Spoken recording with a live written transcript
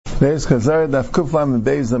Today's Chazara Daf Kuf Lamed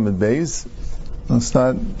Beis Lamed Beis. We'll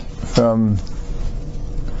start from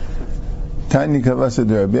Tani Kavasa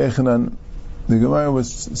de Rabbi Yochanan. The Gemara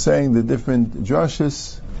was saying the different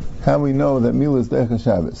drashas, how we know that Mila is Deicha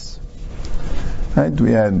Shabbos. Right?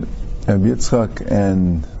 We had Rabbi Yitzchak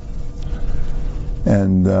and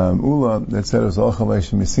Ula that said it was Al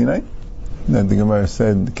Chalesh Misinai. That the Gemara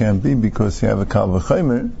said it can't be because you have a Kal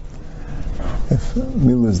V'Chaymer. If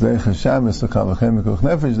Mila is Deicha Shabbos or Kal V'Chaymer Kuch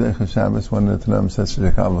Nefesh Deicha Shabbos, one of the Tanam says to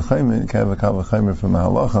the Kal V'Chaymer, you can have a Kal V'Chaymer from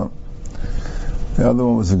Mahalacha. The other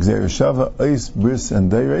one was Gzeir Shava, Eis, Bris, and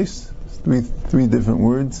Deiris. Three different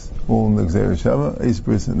words, all in the Gzeir Shava, Eis,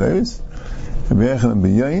 Bris, and Deiris. Rabbi Yochanan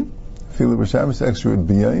B'Yayin, Fila B'Shabbos, extra word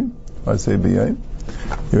B'Yayin, I'd say B'Yayin.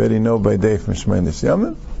 You already know by day from Shemay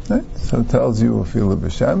Nisyamin, right? So it tells you Fila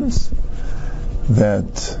B'Shabbos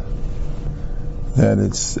that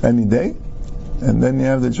it's any day. And then you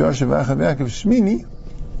have the Josh of Achav Yaakov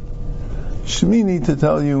Shmini to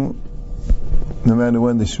tell you no matter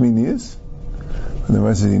when the Shmini is. And the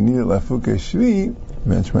rest of the Nil Lafuke Shvi,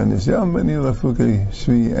 Benchman Yam, Nil Lafuke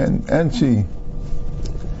Shvi and Shi.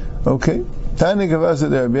 Okay. Tani Gavasa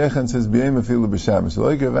de Rabbi Yochanan says B'yem Afilu B'Shabbos. So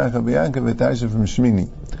like Rav Achav Yaakov Etasha from Shmini.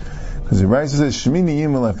 Because the Raisa says Shmini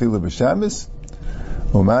Yimel Afilu B'Shabbos.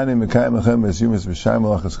 Umani Mekayim Achem B'Shumas B'Shayim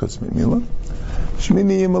Malachas Chutz Mila.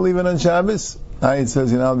 Shmini Yimel even on Shabbos. It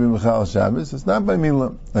says Yinal B'Mechal Shabbos. It's not by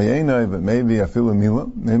Mila. Ayenoi, but maybe Afilu Mila.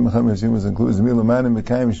 Maybe Mechem B'Shumas includes Mila. Mani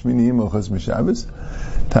Mekayim Shmini Yimel Chutz B'Shabbos.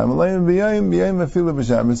 Tamalayim B'Yayim Afilu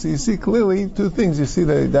B'Shabbos. So you see clearly two things. You see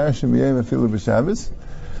that Darshan B'Yayim Afilu B'Shabbos.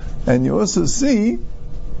 And you also see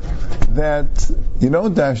that you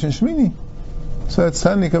don't dash in Shmini. So it's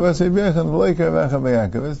Tani Kavasei B'Yachan V'Loika V'Achav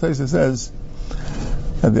Yaakov. As Taisa says,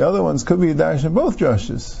 and the other ones could be a dash in both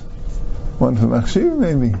drushes. One from Achshiv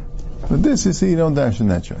maybe. But this you see you don't dash in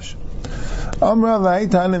that drush.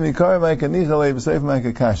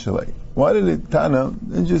 Why did it Tana?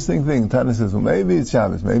 Interesting thing. Tana says, well maybe it's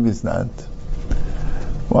Shabbos, maybe it's not.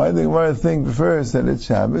 Why did the Gemara think first that it's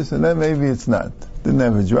Shabbos and then maybe it's not? Didn't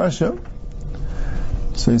have a drasha.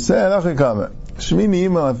 So he said, Shmini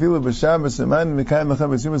Yimel Afilu B'Shabbos Eman Mekayim Achem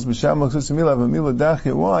B'Shumas B'Sham L'Chus Mila V'Mila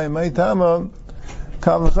Dachya. Why? May Tama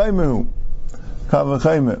Kal V'Chaymer Kal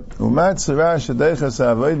V'Chaymer Umat Sirash Deicha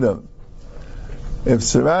Sa'avayda. If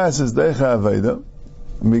Siras is Deicha Avayda,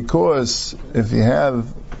 because if a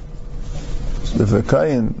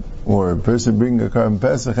Kayin or a person bringing a Karban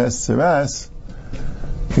Pesach has Siras,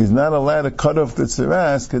 he's not allowed to cut off the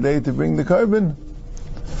Tziras Kedei to bring the carbon.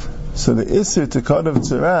 So the Isser to cut off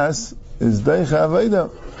Tziras is Deicha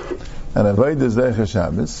Avayda. And Avayda is Deicha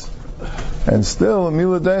Shabbos. And still,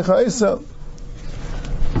 Mila Deicha Isa.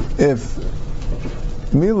 If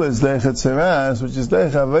Mila is Deicha Tziras, which is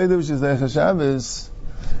Deicha Avayda, which is Deicha Shabbos,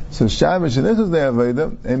 so Shabbos and Ichaz Deicha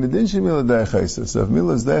Avayda, and it didn't Mila Deicha Isa. So if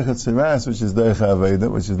Mila is Deicha Tziras, which is Deicha Avayda,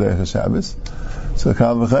 which is Deicha Shabbos, so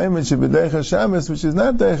Kal V'Chayim should be Deicha Shabbos, which is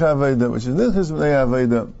not Deicha Avayda, which is Nidchis B'nei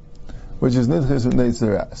Avayda, which is Nidchis B'nei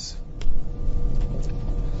Tziras.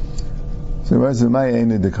 So what's the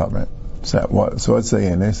Ma'ayene Dekama? So what's the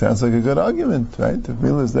Yene? Sounds like a good argument, right? If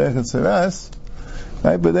Mila is Deicha Tziras,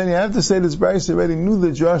 right? But then you have to say this Bryce already knew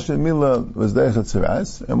the Josh that Mila was Deicha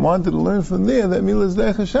Tziras, and wanted to learn from there that Mila is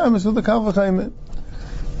Deicha Shabbos with the Kal V'Chayim.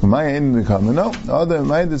 Ma'ayene Dekama. No. Other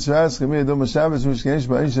Ma'ayene Tziras Chemir Dom Shabbos which Kenesh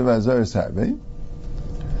Ba'isha V'Azaris Harvei.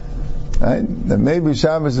 Right? Then maybe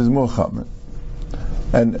Shabbos is more chamer.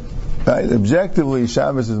 And right, objectively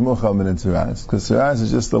Shabbos is more chamer than Tziras, because Tziras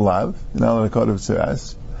is just a lav, you're not allowed to cut off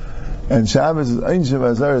Tziras. And Shabbos is Einshav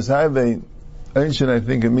Azaris Harvei. Einshav, I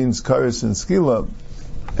think it means Karis and Skila.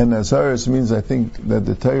 And Azaris means, I think, that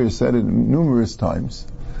the Torah said it numerous times,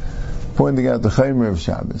 pointing out the chamer of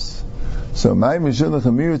Shabbos. So, my Mishun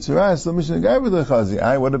Chamir Tziras, the Mishun Gaiva the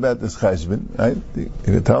Chazi. What about this cheshbon? Right? You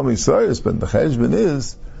can tell me Saris, but the cheshbon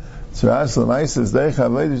is Tziras L'Maisa is Deicha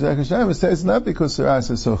Avayda Deicha Shabbos. It's not because Tziras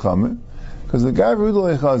is so chamer, because the Gaiva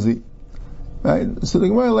Rudolei Chazi. Right? So the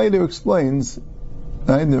Gemara later explains.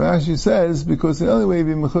 Right? The Rashi says because the only way you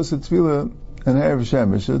be mechusat tefillah and Erev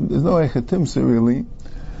Shemesh, there's no echatimsa really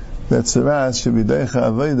that Tziras should be Deicha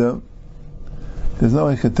Avayda. There's no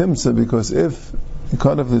echatimsa because if you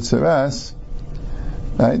cut off the Tziras,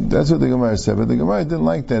 right, that's what the Gemara said. But the Gemara didn't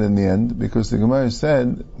like that in the end, because the Gemara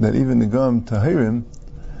said that even the Gam Tahirim,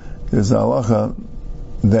 there's a halacha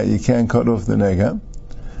that you can't cut off the nega.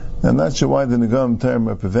 I'm not sure why the Negam Tahirim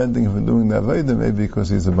are preventing him from doing the Avayda, maybe because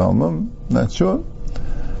he's a Balmum, not sure.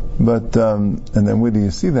 But, and then where do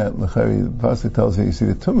you see that? The Pasuk tells you see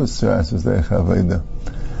the Tumas Tziras is Deicha Avayda.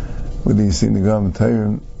 Where do you see Negam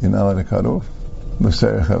Tahirim, you're not allowed to cut off?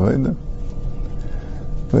 L'Sherech Avayda.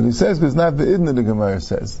 But he says, because not be'idna, the Gemara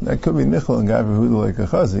says. That could be nichel and gaver huda like a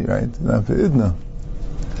chazi, right? Not be'idna.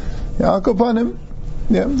 Yeah, I'll go upon him.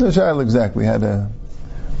 Yeah, the child exactly had to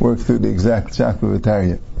work through the exact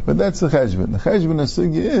shakla. But that's the cheshbon. The cheshbon of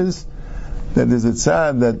sugya is that there's a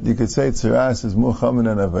tzad that you could say tzeras is more chamin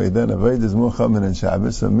than aveda, and aveda is more chamin than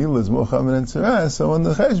Shabbos, so mila is more chamin than tzeras. So on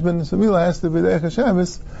the cheshbon, so mila has to be deich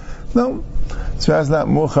Shabbos. No, tzeras is not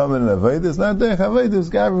more chamin than aveda. It's not deich aveda. It's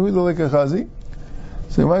gaver huda like a chazi.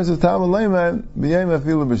 So Gemara says tam aleiman b'yem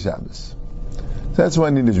afilu b'Shabbos. That's why I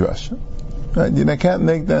need a drasha. Right? You can't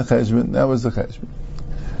make that cheshbon. That was the cheshbon.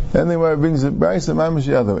 Then the Gemara brings it brayso mamish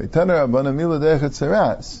the other way. Taner rabbanan mila deich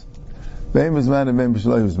tzeras. Bein bizman and bein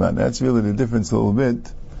b'shloi bizman. That's really the difference a little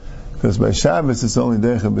bit, because by Shabbos it's only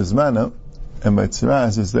deich bizmana, and by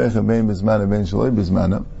tzeras it's deich bein bizman and bein shloi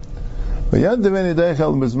bizmana. But yad deveni deich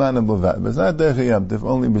el bizmana b'lvad. But it's not deich yamtiv,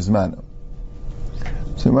 only bizmana.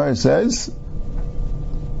 So Gemara says,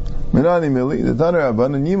 Minani mili, the Taner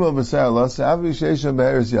rabbanan yimol b'sar lasa avi sheisha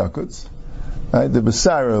be'eres yakuts. Right, the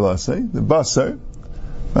b'sar lasa, the basar.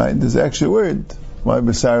 Right, there's an extra word. Why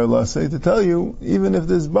basar lasa? To tell you, even if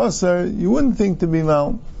there's basar, you wouldn't think to be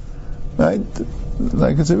mal. Right?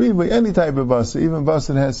 Like it's a riba, any type of basar, even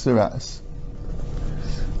basar has siras.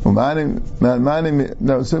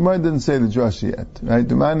 No, so Gemara didn't say the drush yet. Right?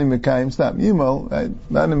 The mani mekayim, stop, yimol, right?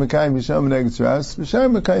 Mani mekayim, yisham neged siras, v'shar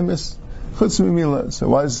mekayim is chutz mimila. So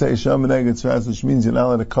why does it say yisham neged siras, which means you're not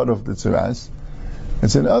allowed to cut off the siras?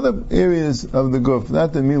 It's in other areas of the guf,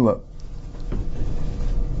 not the milah.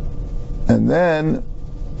 And then,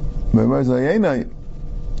 maybe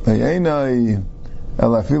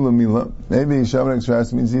Shabbos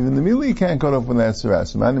Extras means even the Mili can't cut off when that's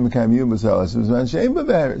Saras. So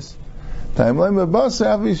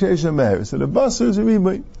the Basar is a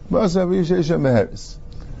Riboy. Basar Avishesha Beheres.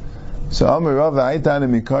 So Amar Rav Aitan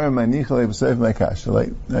and Mikar Manichal Ebseif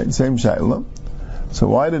Makashalei. Same Shaila. So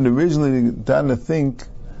why did originally Tana think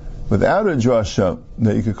without a drasha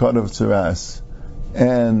that you could cut off Saras?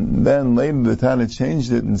 And then later the Tana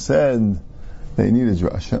changed it and said they need a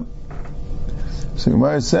drasha. So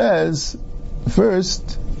Gemara says,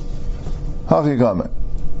 first, Hachikama.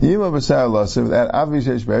 Yima b'sar lasa, without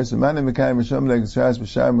avishesh beres, mani mekayim misham neged tzras,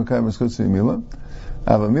 b'shar mekayim eschutz mila,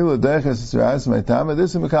 avamila deiches tzras, ma'itama,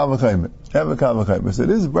 this is mekal v'chayim. So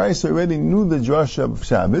this Bryce already knew the drasha of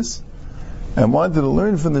Shabbos, and wanted to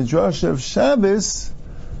learn from the drasha of Shabbos,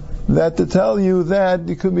 that to tell you that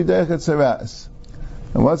you could be deiches tzras.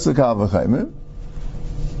 And what's the kal v'chayim?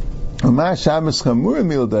 If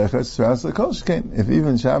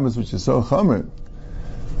even Shabbos, which is so chamur,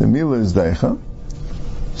 the mila is deicha,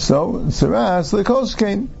 so tzeras lekol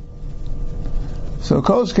shkein. So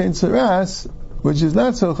kol shkein tzeras, which is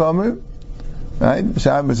not so chamur, right?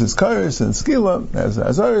 Shabbos is karis and skila, has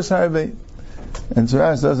azaris harvei, and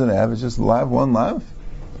tzeras doesn't have. It's just lav, one lav.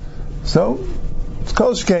 So it's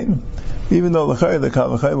kol shkein. Even though the kal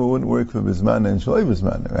v'chayim wouldn't work for bismana and shalei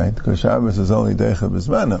bismana, right? Because Shabbos is only deicha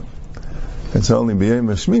bismana. It's only b'yom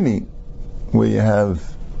hashmini where you have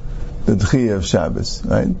the d'chiyah of Shabbos,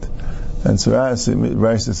 right? And Tzeras,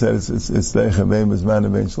 Rashi said it's deicha bein b'zmana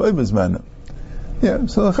bein shloi b'zmana. Yeah,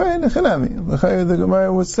 so l'chayim the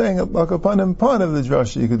Gemara was saying upon him part of the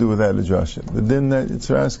drasha you could do without a drasha, but then that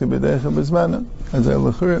Tzeras could be deicha b'zmana as a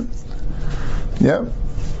l'chayim. Yeah.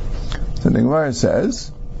 So the Gemara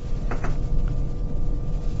says,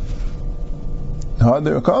 maybe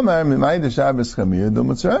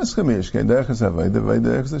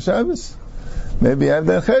I've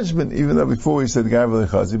done cheshbon, even though before we said gaver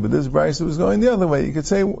lechazi, but this Bryce was going the other way. You could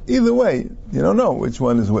say either way. You don't know which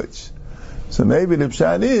one is which. So maybe the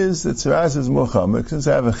pshat is that tzeras is muchamek, since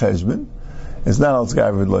I have a cheshbon. It's not al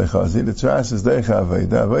gaver lechazi. The tzeras is deicha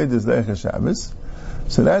aveda. Aveda is deicha Shabbos.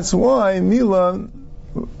 So that's why Mila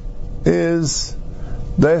is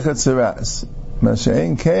deicha tzeras.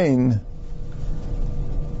 Masha'en kain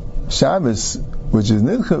Shabbos, which is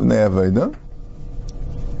nidchav ne'aveda,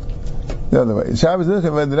 the other way. Shabbos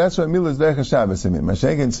nidchav aveda, that's why Mila is deicha Shabbos.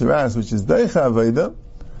 Mashenk and Tzeras, which is deicha aveda.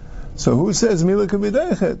 So who says Mila could be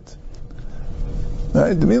deichet?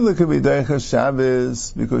 Right? The Mila could be deicha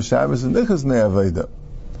Shabbos, because Shabbos is nidchav ne'aveda.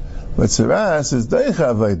 But Tzeras is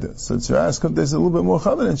deicha aveda. So Tzeras there's a little bit more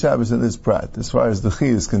chavan in Shabbos in this prat, as far as the chi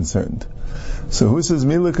is concerned. So who says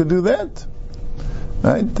Mila could do that?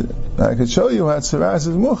 Right? I could show you how Tzeras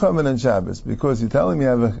is more chavan than Shabbos, because you're telling me I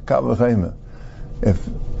have a kal v'chayma. If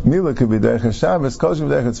Mila could be deicha Shabbos, kol shem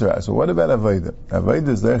deicha Tzeras. So what about Aveda? Aveda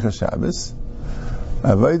is deicha Shabbos.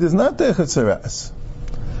 Aveda is not deicha Tzeras.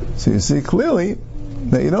 So you see clearly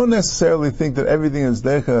that you don't necessarily think that everything is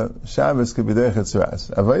deicha Shabbos could be deicha Tzeras.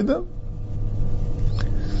 Aveda?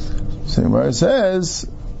 So Gemara says,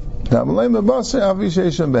 So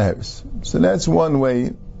that's one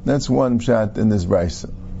way, that's one pshat in this brisa.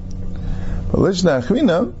 But Lishna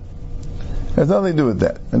Achrina has nothing to do with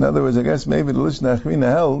that. In other words, I guess maybe the Lishna Achrina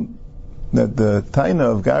held that the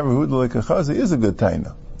taina of Gavra Huda Lekachazi is a good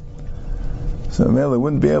taina. So Mela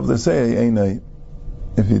wouldn't be able to say Einai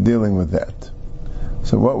if you're dealing with that.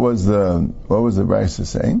 So what was the brisa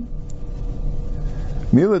saying?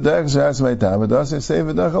 Mila derech she'as meitam, but also say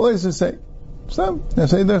v'derech aleisa say. So, I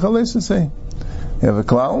say derech aleisa say. You have a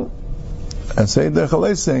klal, I say derech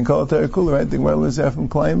aleisa say, and call it terakula, right? The Gemara lives out from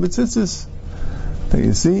Klayim B'tzitzis. So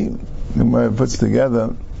you see, the Gemara puts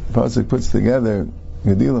together, Pasuk puts together,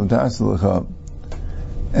 Gedilim Tasalacha,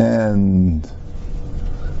 and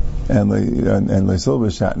Leisil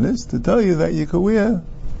B'shatnis, to tell you that you could wear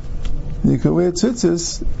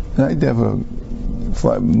tzitzis, right? You have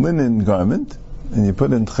a linen garment, and you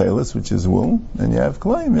put in tchelis, which is wool, and you have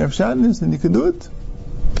klaim, you have shatnis, and you can do it.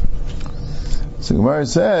 So Gemara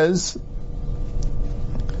says,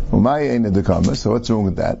 so what's wrong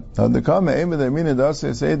with that? That's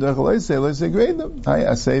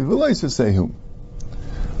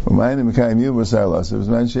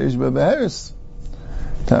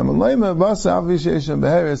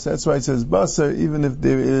why it says basar, even if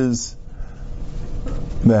there is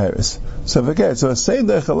beheres. So okay, so say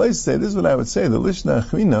derech aleisa, this is what I would say, the Lishna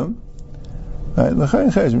Achrina, right,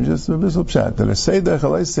 l'chayin cheshim, just a little pshat, that a say derech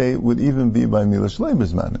aleisa would even be by Mila Shlei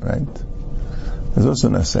Bizman, right? There's also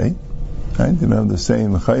an assay, right? You don't have the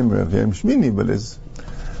same chaymer of Yom Shmini, but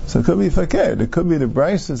so it could be fakir. It could be the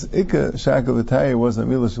Bryce's Ikka Shakel V'Tayah wasn't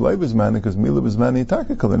Mila Shlei Bizman, because Mila Bizman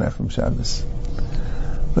Yitaka Kolanah from Shabbos.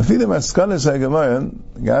 The Fida Maskana Sagamara,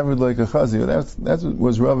 Gavrid Lekachazi, that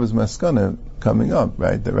was Rava's Maskana coming up,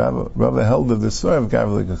 right? The Rava held of the story of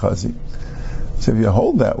Gavrid Lekachazi. So if you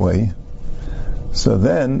hold that way, so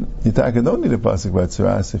then you don't need a pasuk about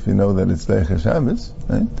Tzaras if you know that it's Deich Shabbos,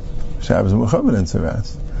 right? Shabbos Muhammad and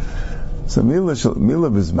Tzaras. So Mila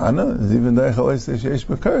Bizmana is even Deich Aleisa Sheish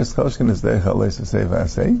B'Karis, Chalshkin is Deich Aleisa Sei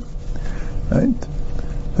V'Asei, right?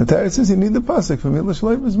 The Torah says you need the pasuk for Mila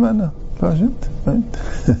Shlei Bizmana. Right?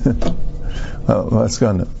 Well,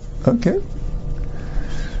 Maskana. Okay.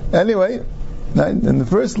 Anyway, in the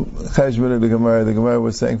first cheshbon of the Gemara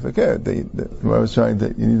was saying fakir. The Gemara was trying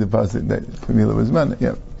that you need the pasuk for Mila Bizmana.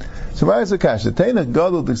 Yeah. So why is the kasha? Teina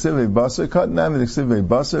gadol t'ksivei basar, kat nami t'ksivei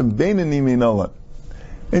basar, beinani minola.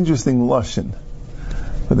 Interesting lashon.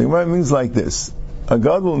 But the Gemara means like this: a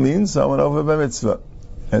gadol means someone over by mitzvah.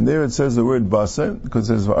 And there it says the word basar, because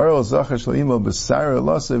it says v'aral zachar shleimo b'sar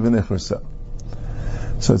lasa v'nichrasa.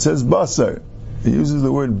 So it says basar. It uses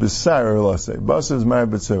the word b'sar lasa. Basar is mar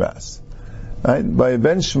b'tzaras. Right? By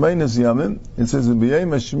ben shmeinas yamim, it says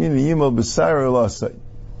b'yayim hashmini yimol b'sar lasa.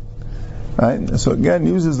 Right? So again,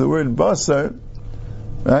 uses the word basar,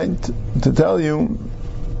 right, to tell you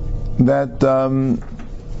that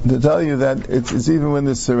it's even when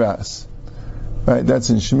there's saras. Right, that's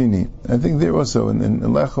in Shmini. I think there also in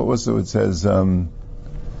Lecha also it says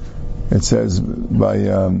by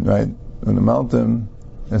right on the mountain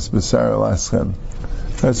es besar laschem.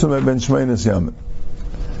 That's what ben shmeinas yamim.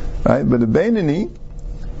 Right, but a beinani,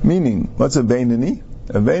 meaning what's a beinani?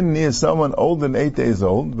 A beinani is someone older than 8 days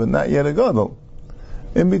old, but not yet a gadol.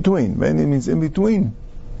 In between. Beinani means in between.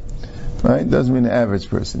 Right, doesn't mean an average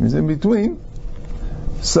person. It means in between.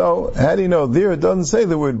 So how do you know? There it doesn't say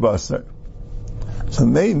the word basar. So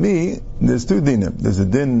maybe there's two dinim. There's a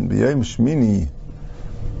din b'yayim shmini,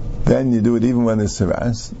 then you do it even when there's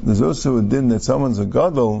saras. There's also a din that someone's a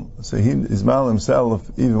gadol, so he is mal himself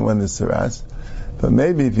even when there's saras. But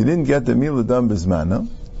maybe if you didn't get the milah done bizmana,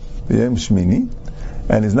 b'yayim shmini,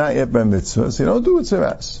 and he's not yet by mitzvah, so you don't do it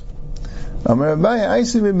saras. Amar Abaye,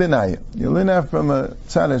 Aisi b'benayim. You learn out from a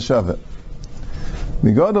tzad shavet.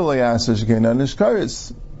 Migadol le'aseh shekeinan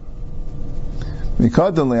nishkaris.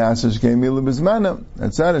 Mikadol le'aseh shekei milah bizmana.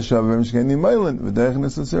 Tzad shavim shekei nimaylin v'deich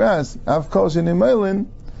nesel saras. Av kol shenimaylin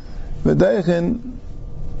v'deichin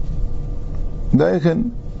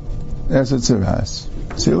esed saras.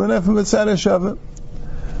 So you learn out from a tzad shavet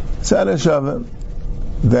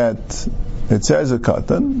that it says a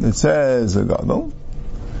katan, it says a gadol.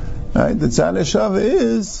 Right? The tzad shava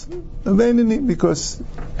is a beinani, because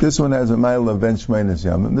this one has a mile of ben shmeinas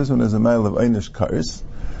yamim, this one has a mile of einish karis,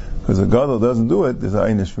 because a gadol doesn't do it, there's an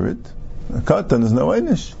einish for it. A katan is no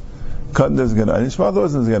einish. Katan doesn't get einish, father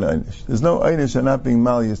doesn't get einish. There's no einish on not being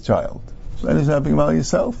mal his child. So einish not being mal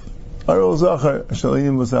yourself. Arol zachar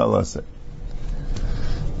shalayim musal aseh.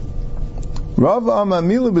 Rav Amma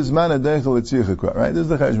Mila Bizmana Deichel Etzichakra. Right? This is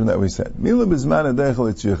the cheshbon that we said. Mila Bizmana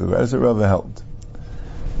Deichel Etzichakra. That's what Rav held.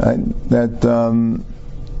 Right? That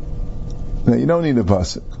you don't need a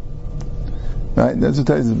pasuk. Right? That's what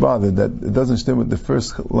Tais is bothered, that it doesn't stem with the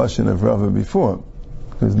first lashon of Rava before.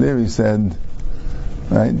 Because there he said,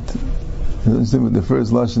 right, it doesn't stem with the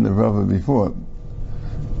first lashon of Rava before.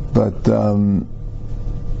 But,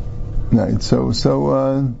 right, so,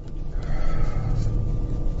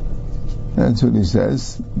 that's what he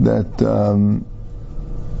says, that,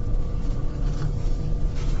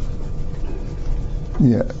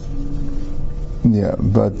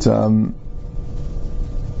 but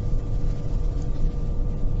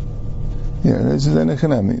this is an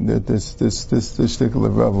economy, that this shtickle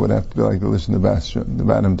of Rav would have to be like the lishon of Basra. The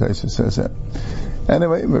Badam Taisa says that.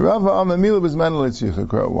 Anyway, Rav Amamila was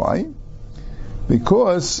Manalitzich. Why?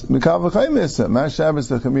 Because Mikav V'chaimisa, Ma Shabbos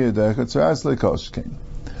L'Chamir Derech Tzaras L'Koshkein.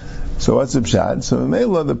 So what's the pshat? So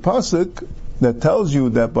Mela, the pasuk that tells you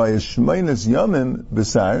that by a Shmeinas Yamim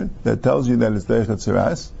B'sar, that tells you that it's Derech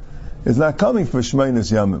Tzaras, is not coming for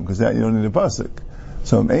Shmeinas Yamim, because that you don't need a pasuk.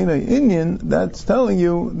 So Meina Inyan, that's telling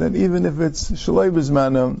you that even if it's Shalei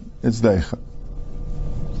B'zmanam, it's Deicha.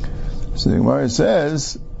 So the Gemara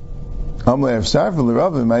says, Amle Efsar for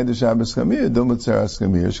L'Ravim, Maida Shabbos Chamir, Dilma Tzaras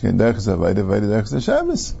Chamir, Shkein Derechas Avaida, Avaida Derechas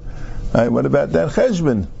Shabbos. Right, what about that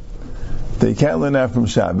Cheshbon? They can't learn that from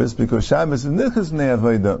Shabbos, because Shabbos is Nichas Nei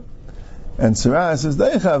Avaida, and Tzaras is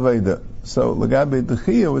Deicha Avaida. So L'Gabe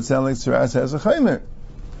Dechiyah would sound like Tzaras has a Chaymer.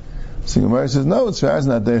 So the Gemara says, no, Tzaras is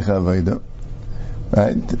not Deicha Avaida.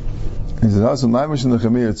 Right? He says, also, Ma'amish in the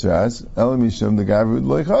Chamir Tzaras, Elamishum, the Gavrud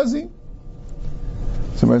Loi Chazi.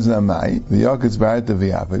 So Gemara says, Amai, the Yakut's Barat of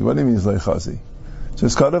V'yafid. What do you mean, Loi Chazi?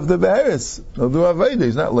 Just cut off the Be'eris. They'll do Avaida.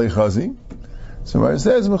 He's not Loi Chazi. So Gemara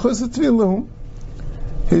says, Mechusat Tvilahu.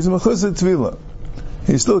 He's Mechusat Tvilah.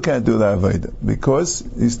 He still can't do the Avaida, because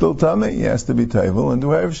he's still Tameh, he has to be Taival and do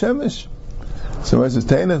Harav Shemesh. So Gemara says,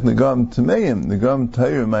 Teinach Negam Tameim, Negam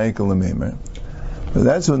Tayyir Ma'ikal Amemer. But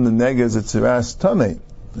that's when the nega is a tzaras tamei.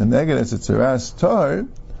 The nega is a tzaras tar,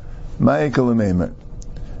 ma'ikal amemer.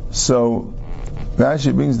 So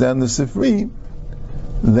Rashi brings down the Sifri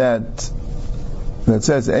that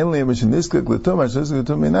says,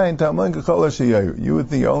 you would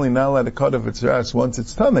think you're only not allowed to cut off a tzaras once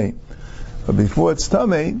it's tamei, but before it's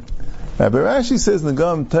tamei. But Rashi says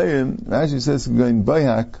negam tayim. Rashi says going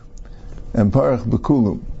bayak and parach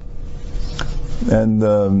bekulu. And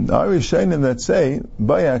our Rishonim that say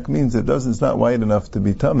bayak means it's not wide enough to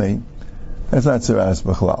be tummy, that's not tzaras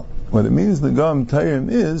b'chlal. What it means negam tayim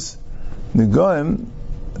is negam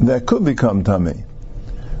that could become tummy.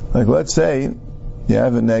 Like let's say you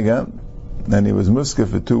have a nega and he was muska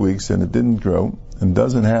for 2 weeks and it didn't grow and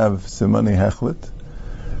doesn't have simani hechlet,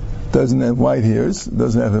 doesn't have white hairs,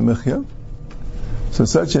 doesn't have a michya. So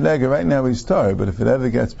such a nega right now he's tar, but if it ever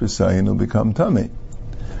gets p'sayin, it'll become tummy.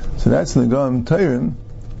 So that's Negam Tayrim,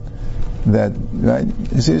 that, right?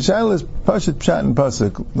 You see, the Shaila is Pashat Pshat and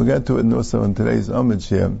Pasuk. We'll get to it also in today's Amid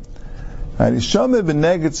here. And Yishame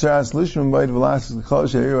b'neget Tzaras Lishma B'ayit V'lasik L'chol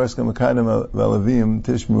She'ir Eskem Akadim V'alavim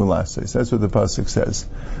Tishmu L'asais. That's what the Pasuk says.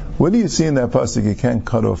 What do you see in that Pasuk? You can't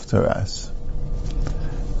cut off Tzaras.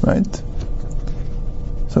 Right?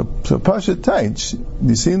 So Pashat Taich,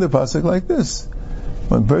 you see in the Pasuk like this.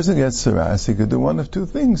 When a person gets Tzaras, he could do one of two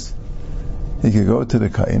things. He could go to the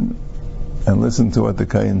Kayin and listen to what the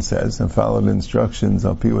Kayin says and follow the instructions,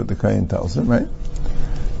 I'll pee what the Kayin tells him, right?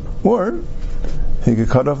 Or he could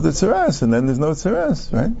cut off the tzaras and then there's no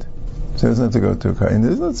tzaras, right? So he doesn't have to go to a Kayin,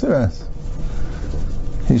 there's no tzaras.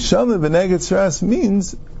 Hisham b'neged tzaras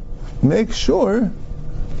means make sure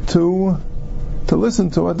to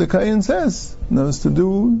listen to what the Kayin says, knows to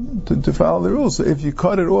follow the rules. So if you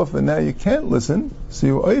cut it off and now you can't listen, so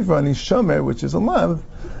you're over on Hishamer, which is a lav,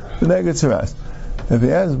 the neged tzaras. If he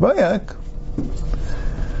has bayak,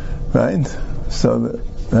 right? So,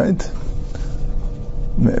 right?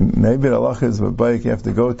 Maybe the halach is with bayak you have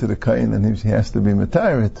to go to the kain and he has to be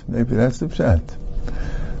matarit. Maybe that's the pshat.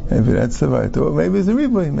 Maybe that's the right. Or maybe it's a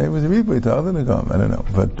ribui. Maybe it's a ribui to other negam. I don't know.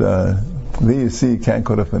 But you see, can't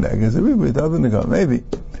cut off a neg. It's a ribui to other negam. Maybe.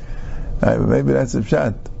 Right, but maybe that's the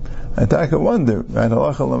pshat. I take a wonder. Right?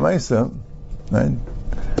 Halacha l'maisa. Right?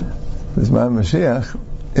 This man Mashiach.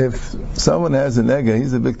 If someone has a nega,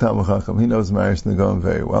 he's a big Talmud Chacham, he knows Marish Negam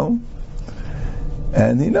very well,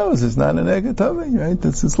 and he knows it's not a nega tummy, right?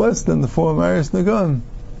 It's less than the 4 Marish Negam.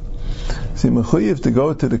 See, mechuyev to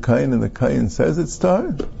go to the Kayin and the Kayin says it's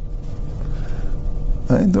tar.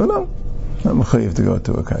 I don't know. Not mechuyev to go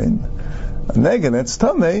to a Kayin. A nega that's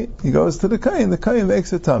tummy, he goes to the Kayin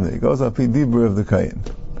makes it tummy. He goes up the dibur of the Kayin.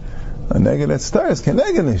 A nega that's tar is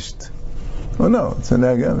kenega nisht. Oh no, it's a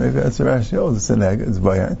nega. Maybe that's a Rashi. Oh, it's a nega. It's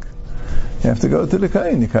bayak. You have to go to the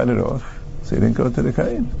kain. You cut it off. So you didn't go to the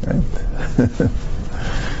kain, right?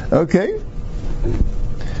 Okay.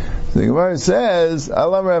 So the Gemara says,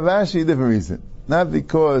 Alam Rav Ashi, different reason. Not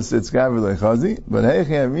because it's Gavri Lechazi, but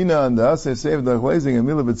Heichi Amina and the Aseh saved the Chlazing and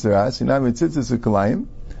Mila B'tzeras, Yinam Yitzitzis U'Kalayim,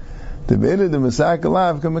 the Be'edah the Masak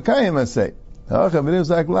Alav Kamakayim Aseh. Ha'acha B'nim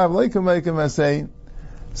Masak Alav Leikamayim Aseh.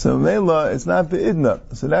 So Mela, it's not the Idna.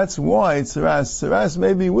 So that's why Tzeras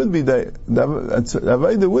maybe would be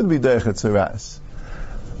Avaida would be Deichet Tzeras.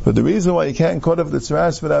 But the reason why you can't cut off the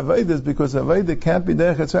Tzeras for the Avaida is because Avaida can't be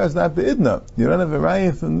Deichet Tzeras, not the Idna. You don't have a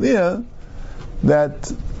raya from there that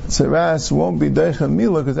Tzeras won't be Deichet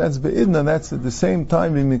Mila, because that's Be'idna, that's at the same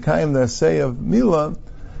time in Mikayim the say of Mila,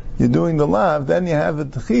 you're doing the Lav, then you have a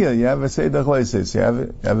Tchiyah, you have a Seidah Chleisis, you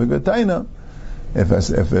have a good Taina.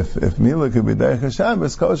 If Mila could be Deichet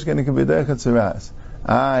Shabbos, Koshken could be Deichet Tzeras.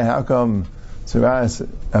 How come Tzeras,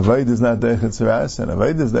 Avaida is not Deichet Tzeras, and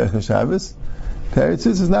Avaida is Deichet Shabbos? Teretz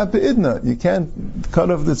is not Be'idna. You can't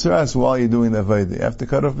cut off the Tzeras while you're doing the Avaida. You have to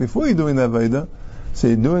cut off before you're doing the Avaida. So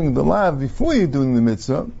you're doing the Lav before you're doing the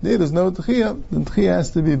Mitzvah. There's no Tchiyah. The Tchiyah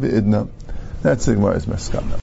has to be Be'idna. That's the Gemara's Maskana.